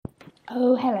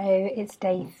Oh, hello. It's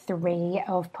day 3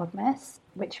 of Podmas,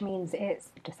 which means it's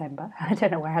December. I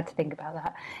don't know why I had to think about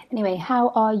that. Anyway, how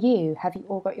are you? Have you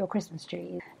all got your Christmas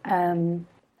trees?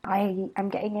 I am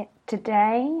getting it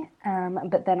today,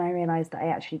 but then I realised that I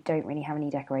actually don't really have any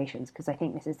decorations because I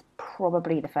think this is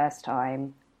probably the first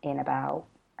time in about,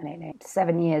 I don't know,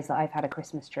 7 years that I've had a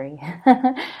Christmas tree,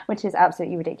 which is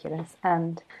absolutely ridiculous.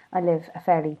 And I live a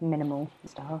fairly minimal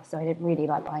style, so I don't really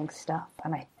like buying stuff.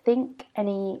 And I think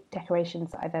any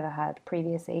decorations that I've ever had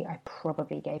previously, I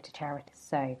probably gave to charity.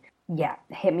 So yeah,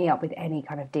 hit me up with any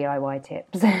kind of DIY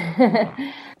tips.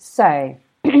 So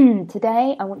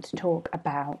today I want to talk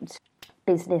about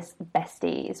business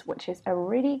besties, which is a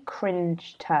really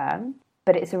cringe term,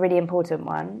 but it's a really important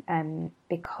one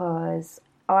because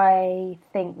I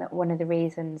think that one of the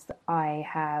reasons that I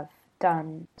have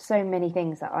done so many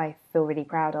things that I feel really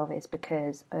proud of is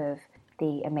because of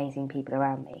the amazing people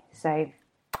around me. So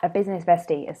a business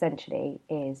bestie essentially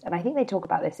is, and I think they talk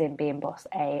about this in Being Boss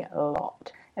a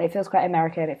lot, and it feels quite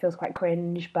American, it feels quite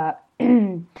cringe, but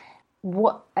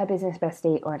what a business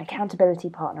bestie or an accountability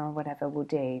partner or whatever will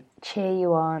do, cheer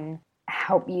you on,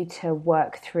 help you to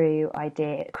work through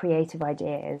creative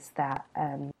ideas that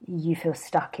you feel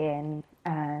stuck in.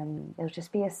 They'll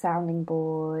just be a sounding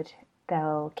board.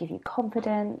 They'll give you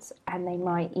confidence, and they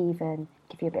might even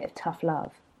give you a bit of tough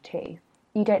love too.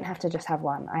 You don't have to just have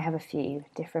one. I have a few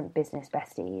different business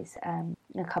besties,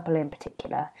 a couple in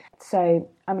particular. So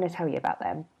I'm going to tell you about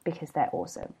them because they're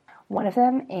awesome. One of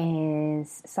them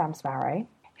is Sam Sparrow.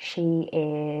 She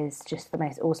is just the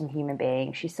most awesome human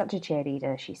being. She's such a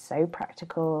cheerleader. She's so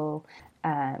practical.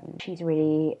 She's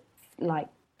really,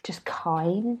 just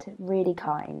kind, really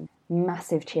kind.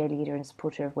 Massive cheerleader and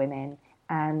supporter of women.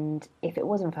 And if it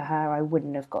wasn't for her, I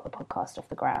wouldn't have got the podcast off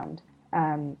the ground.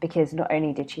 Because not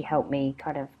only did she help me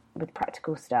kind of with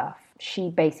practical stuff, she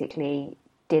basically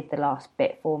did the last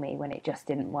bit for me when it just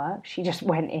didn't work. She just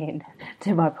went in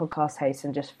to my podcast host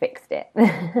and just fixed it.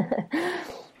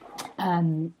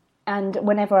 And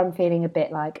whenever I'm feeling a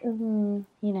bit like, I don't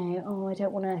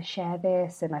want to share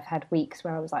this, and I've had weeks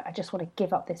where I was like, I just want to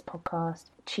give up this podcast,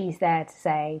 she's there to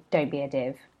say, don't be a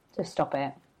div, just stop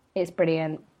it. It's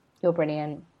brilliant. You're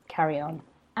brilliant. Carry on.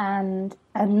 And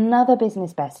another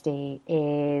business bestie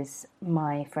is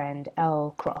my friend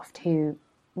Elle Croft, who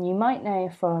you might know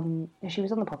from, she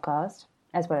was on the podcast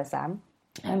as well as Sam,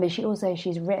 but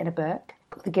she's written a book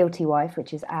called The Guilty Wife,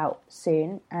 which is out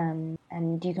soon,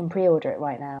 and you can pre-order it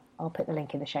right now. I'll put the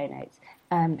link in the show notes.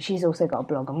 She's also got a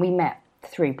blog, and we met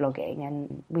through blogging,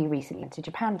 and we recently went to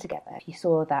Japan together. If you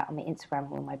saw that on the Instagram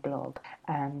or my blog,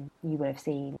 you would have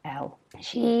seen Elle.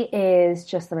 She is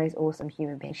just the most awesome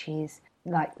human being. She's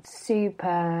like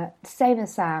super, same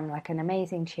as Sam, like an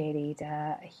amazing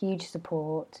cheerleader, a huge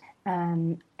support,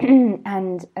 and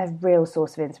a real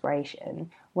source of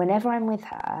inspiration. Whenever I'm with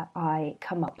her, I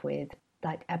come up with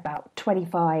like about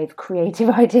 25 creative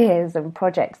ideas and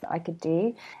projects that I could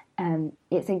do.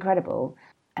 It's incredible.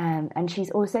 And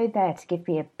she's also there to give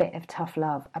me a bit of tough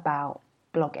love about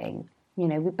blogging. You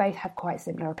know, we both have quite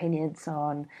similar opinions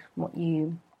on what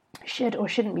you should or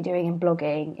shouldn't be doing in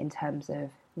blogging, in terms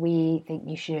of we think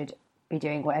you should be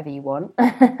doing whatever you want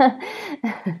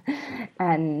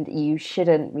and you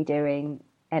shouldn't be doing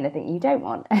anything you don't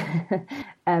want.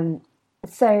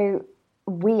 So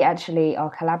we actually are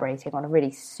collaborating on a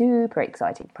really super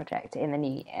exciting project in the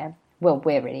new year. Well,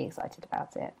 we're really excited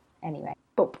about it anyway.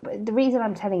 But the reason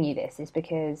I'm telling you this is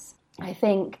because I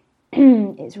think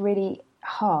it's really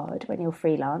hard when you're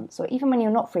freelance, or even when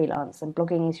you're not freelance and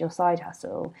blogging is your side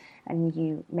hustle and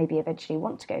you maybe eventually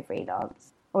want to go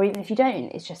freelance, or even if you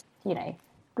don't, it's just,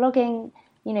 blogging,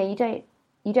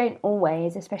 you don't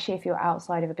always, especially if you're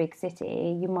outside of a big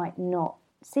city, you might not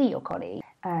see your colleague,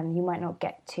 you might not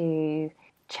get to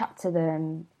chat to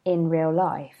them in real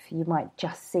life. You might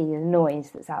just see the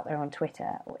noise that's out there on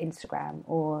Twitter or Instagram,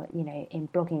 or in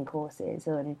blogging courses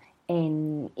and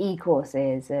in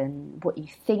e-courses and what you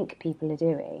think people are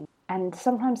doing. And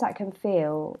sometimes that can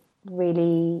feel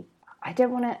really,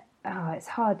 it's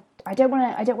hard. I don't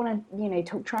want to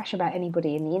talk trash about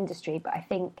anybody in the industry, but I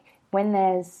think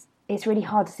it's really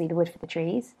hard to see the wood for the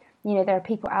trees. There are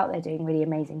people out there doing really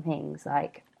amazing things,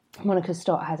 like Monica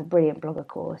Stott has a brilliant blogger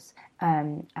course,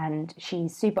 and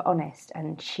she's super honest,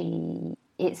 and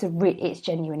it's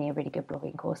genuinely a really good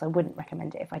blogging course. I wouldn't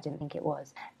recommend it if I didn't think it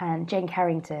was. And Jane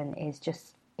Carrington is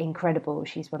just incredible.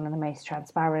 She's one of the most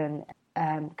transparent,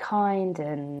 kind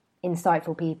and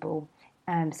insightful people.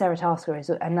 Sarah Tasker is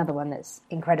another one that's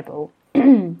incredible.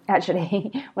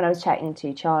 Actually, when I was chatting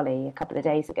to Charlie a couple of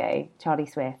days ago, Charlie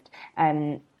Swift,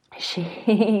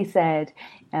 she said,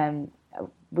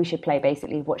 we should play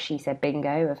basically what she said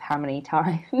bingo of how many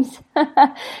times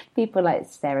people like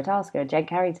Sarah Tasker, Jen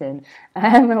Carrington,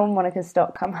 or Monica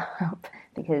Stock come up,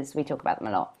 because we talk about them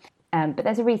a lot. But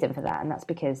there's a reason for that, and that's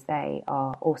because they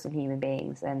are awesome human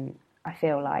beings, and I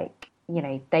feel like, you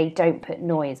know, they don't put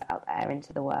noise out there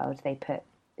into the world. They put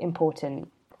important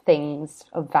things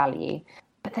of value.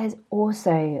 But there's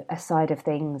also a side of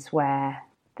things where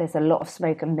there's a lot of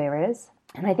smoke and mirrors.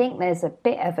 And I think there's a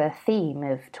bit of a theme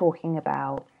of talking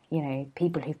about, you know,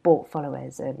 people who've bought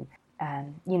followers and,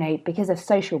 you know, because of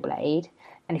Social Blade.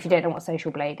 And if you don't know what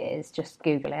Social Blade is, just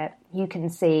Google it. You can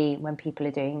see when people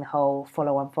are doing the whole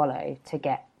follow to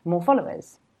get more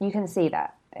followers. You can see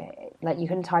that. Like, you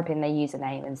can type in their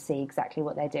username and see exactly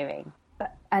what they're doing.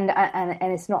 But, and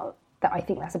it's not that I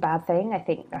think that's a bad thing. I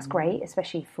think that's great,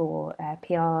 especially for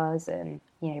PRs and,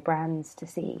 you know, brands to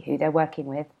see who they're working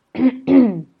with.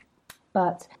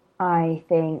 But I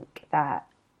think that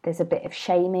there's a bit of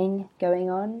shaming going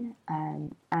on.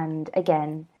 And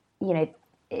again, you know,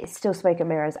 it's still smoke and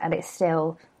mirrors, and it's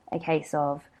still a case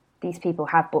of these people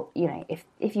have bought, you know,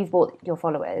 if you've bought your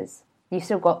followers, you've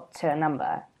still got to a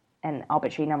number, an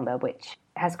arbitrary number, which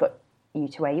has got you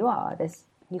to where you are. There's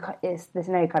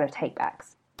no kind of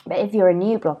takebacks. But if you're a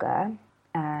new blogger,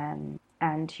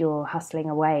 and you're hustling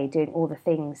away, doing all the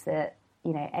things that,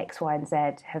 you know, X, Y, and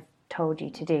Z have told you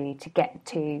to do to get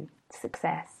to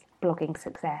success, blogging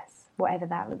success, whatever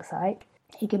that looks like,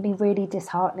 it can be really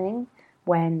disheartening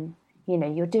when, you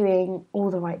know, you're doing all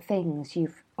the right things.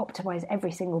 You've optimized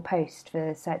every single post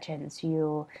for search engines.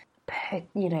 You're,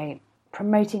 you know,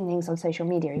 promoting things on social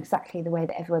media exactly the way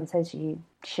that everyone says you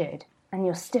should, and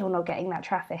you're still not getting that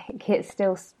traffic. It's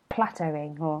still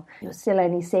plateauing, or you're still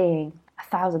only seeing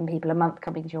 1,000 people a month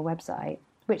coming to your website,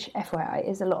 which, FYI,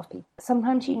 is a lot of people.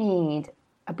 Sometimes you need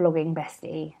a blogging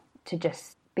bestie to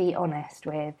just be honest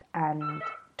with and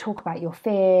talk about your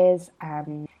fears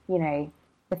and, you know,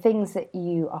 the things that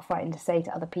you are frightened to say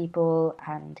to other people,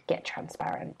 and get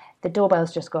transparent. The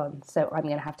doorbell's just gone, so I'm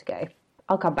going to have to go.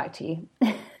 I'll come back to you.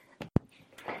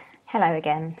 Hello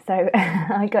again. So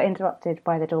I got interrupted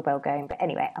by the doorbell going, but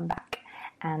anyway, I'm back.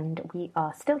 And we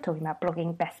are still talking about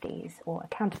blogging besties, or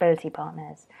accountability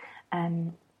partners,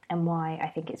 and why I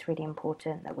think it's really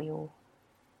important that we all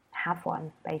have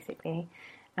one, basically.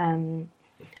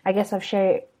 I guess I've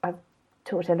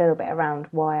talked a little bit around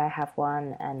why I have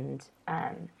one, and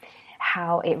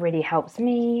how it really helps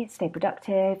me stay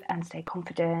productive and stay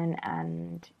confident,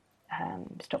 and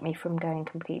stop me from going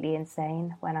completely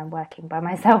insane when I'm working by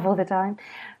myself all the time.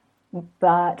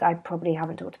 But I probably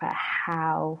haven't talked about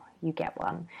how you get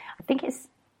one. I think it's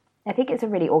a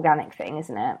really organic thing,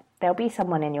 isn't it? There'll be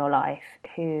someone in your life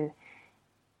who,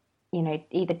 you know,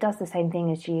 either does the same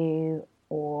thing as you,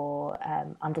 or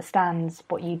understands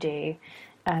what you do,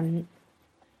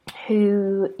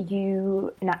 who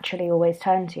you naturally always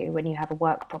turn to when you have a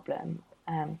work problem.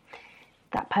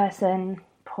 That person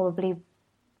probably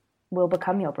will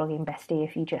become your blogging bestie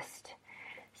if you just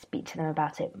speak to them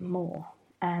about it more.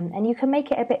 And you can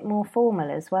make it a bit more formal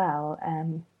as well.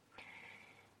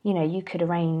 You know, you could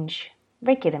arrange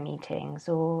regular meetings,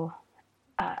 or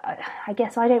I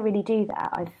guess I don't really do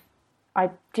that. I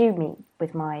do meet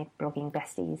with my blogging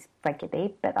besties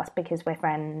regularly, but that's because we're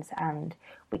friends and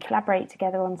we collaborate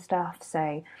together on stuff.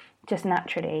 So just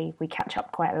naturally, we catch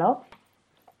up quite a lot.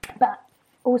 But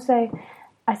also,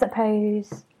 I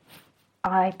suppose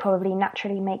I probably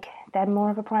naturally make them more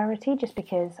of a priority, just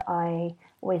because I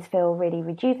always feel really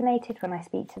rejuvenated when I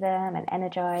speak to them, and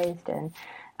energized, and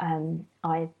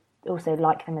I also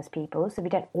like them as people. So we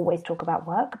don't always talk about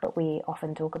work, but we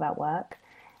often talk about work.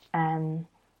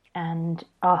 And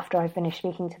after I finish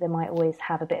speaking to them, I always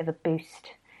have a bit of a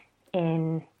boost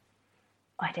in,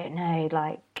 I don't know,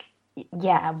 like,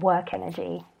 yeah, work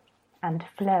energy and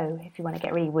flow, if you want to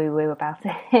get really woo-woo about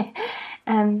it.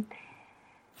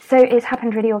 So it's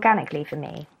happened really organically for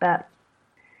me. But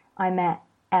I met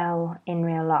Elle in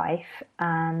real life,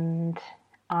 and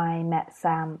I met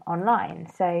Sam online.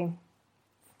 So,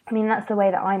 I mean, that's the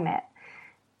way that I met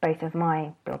both of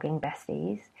my blogging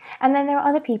besties. And then there are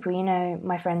other people, you know,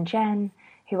 my friend Jen,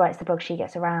 who writes the blog She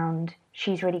Gets Around.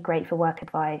 She's really great for work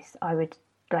advice.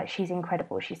 She's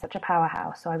incredible. She's such a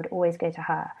powerhouse. So I would always go to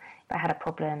her if I had a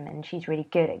problem, and she's really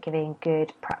good at giving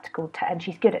good practical, and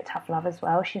she's good at tough love as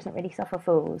well. She doesn't really suffer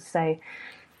fools. So,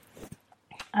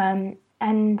 and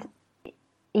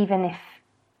even if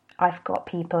I've got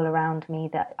people around me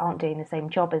that aren't doing the same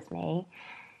job as me,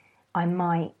 I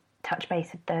might touch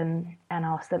base with them and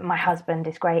ask them. My husband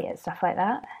is great at stuff like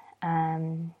that.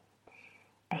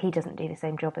 He doesn't do the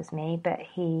same job as me, but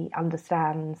he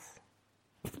understands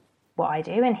what I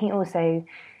do, and he also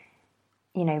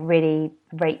really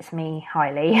rates me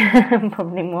highly,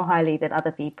 probably more highly than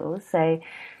other people. So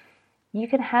you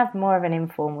can have more of an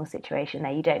informal situation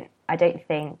there. I don't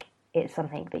think it's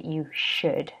something that you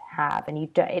should have, and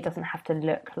it doesn't have to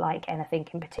look like anything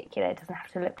in particular. It doesn't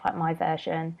have to look like my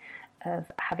version of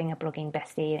having a blogging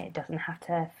bestie, and it doesn't have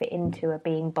to fit into a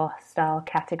being boss style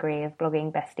category of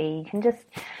blogging bestie. You can just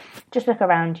look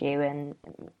around you and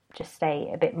just stay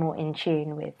a bit more in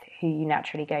tune with who you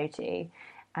naturally go to,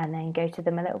 and then go to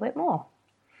them a little bit more.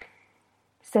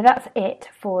 So that's it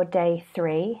for day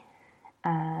 3.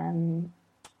 There'll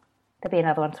be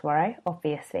another one tomorrow,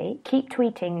 obviously. Keep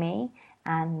tweeting me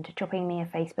and dropping me a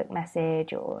Facebook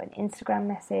message or an Instagram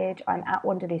message. I'm at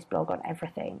Wanderloose Blog on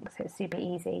everything, so it's super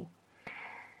easy.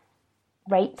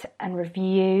 Rate and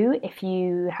review if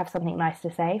you have something nice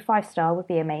to say. 5-star would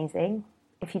be amazing.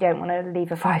 If you don't want to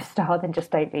leave a 5-star, then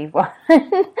just don't leave one.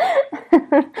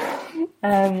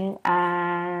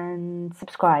 And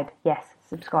subscribe. Yes,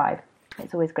 subscribe.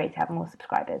 It's always great to have more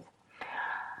subscribers.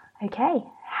 Okay,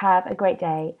 have a great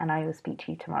day, and I will speak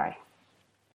to you tomorrow.